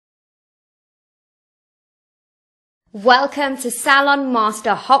Welcome to Salon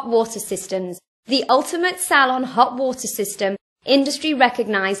Master Hot Water Systems, the ultimate salon hot water system, industry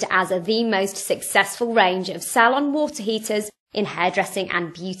recognised as the most successful range of salon water heaters in hairdressing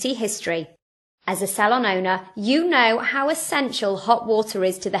and beauty history. As a salon owner, you know how essential hot water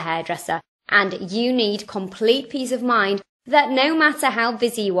is to the hairdresser, and you need complete peace of mind that no matter how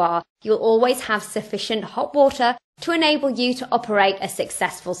busy you are, you'll always have sufficient hot water to enable you to operate a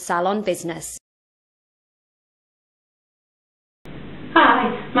successful salon business. Hi,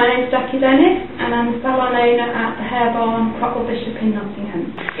 my name is Jackie Dennis and I'm the salon owner at the Hair Barn, Crockwell Bishop in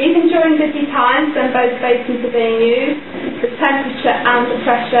Nottingham. Even during busy times when both basins are being used, the temperature and the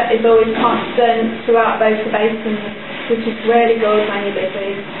pressure is always constant throughout both the basins, which is really good when you're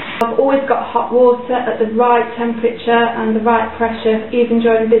busy. I've always got hot water at the right temperature and the right pressure, even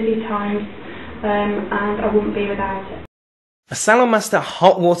during busy times, and I wouldn't be without it. A Salon Master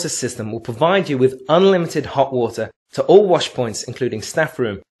hot water system will provide you with unlimited hot water to all wash points, including staff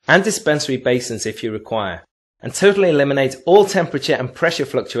room and dispensary basins if you require, and totally eliminate all temperature and pressure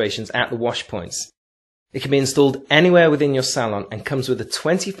fluctuations at the wash points. It can be installed anywhere within your salon and comes with a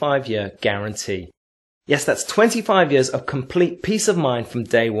 25-year guarantee. Yes, that's 25 years of complete peace of mind from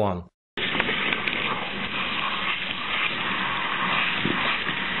day one.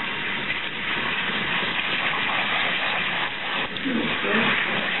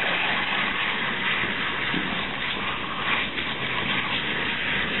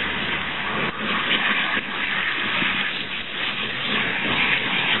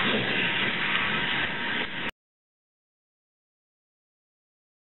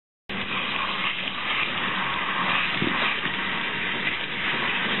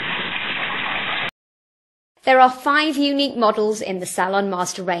 There are 5 unique models in the Salon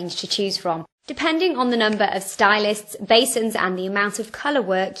Master range to choose from, depending on the number of stylists, basins and the amount of colour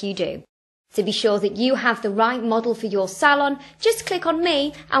work you do. To be sure that you have the right model for your salon, just click on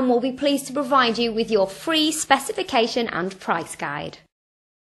me and we'll be pleased to provide you with your free specification and price guide.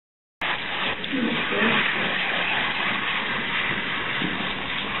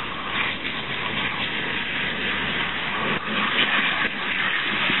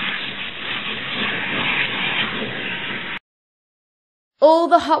 All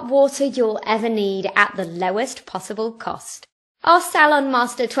the hot water you'll ever need at the lowest possible cost. Our Salon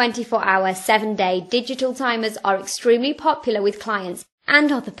Master 24-hour, 7-day digital timers are extremely popular with clients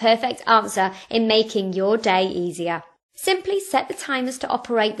and are the perfect answer in making your day easier. Simply set the timers to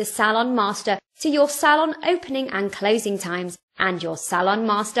operate the Salon Master to your salon opening and closing times, and your Salon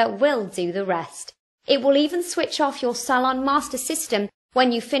Master will do the rest. It will even switch off your Salon Master system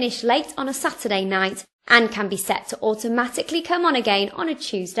when you finish late on a Saturday night, and can be set to automatically come on again on a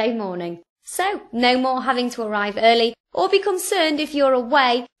Tuesday morning. So, no more having to arrive early or be concerned if you're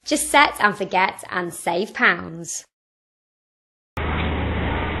away, just set and forget and save pounds.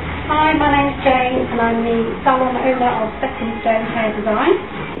 Hi, my name's Jane and I'm the salon owner of Stepping Stone Hair Design.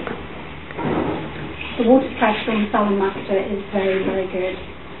 The water pressure from Salon Master is very, very good.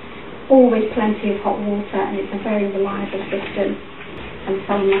 Always plenty of hot water and it's a very reliable system, and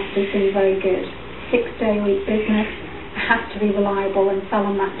Salon Master's been very good. 6-day-a-week business, it has to be reliable and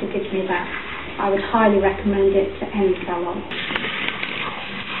Salon Master gives me that. I would highly recommend it to any salon.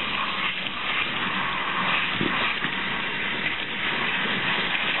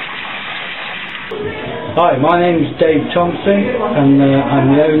 Hi, my name is Dave Thompson and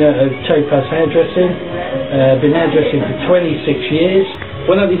I'm the owner of Topaz Hairdressing. Been hairdressing for 26 years.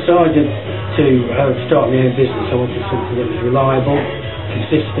 When I decided to start my own business, I wanted something that was reliable,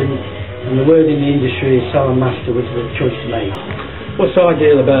 consistent, and the word in the industry is Salon Master was the choice to make. What's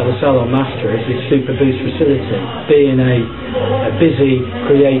ideal about the Salon Master is its Super Boost facility. Being a busy,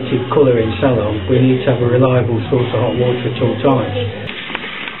 creative, colouring salon, we need to have a reliable source of hot water at all times.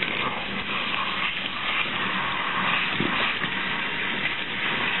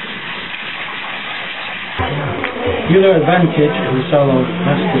 The other advantage of the Salon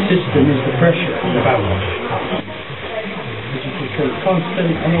Master system is the pressure in the back wash. Constant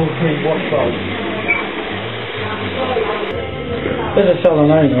and all 3 wash bowls. As a salon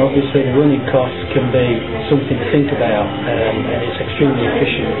owner, obviously the running costs can be something to think about, and it's extremely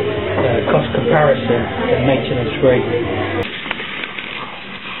efficient. Cost comparison and maintenance free.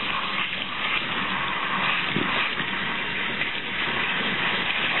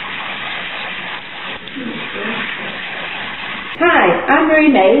 Hi, I'm Marie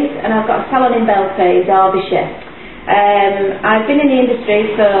Mays and I've got a salon in Belfast, Derbyshire. I've been in the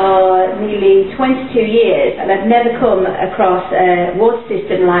industry for nearly 22 years and I've never come across a water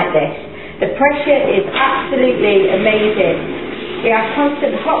system like this. The pressure is absolutely amazing. We have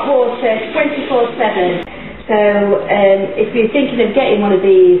constant hot water 24/7. So if you're thinking of getting one of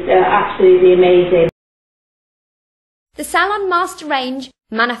these, they're absolutely amazing. The Salon Master range,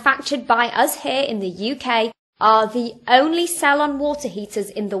 manufactured by us here in the UK, are the only salon water heaters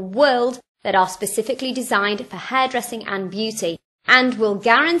in the world that are specifically designed for hairdressing and beauty, and will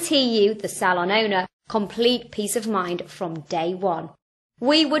guarantee you, the salon owner, complete peace of mind from day one.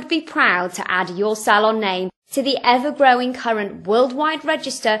 We would be proud to add your salon name to the ever-growing current worldwide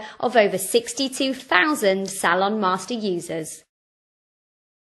register of over 62,000 Salon Master users.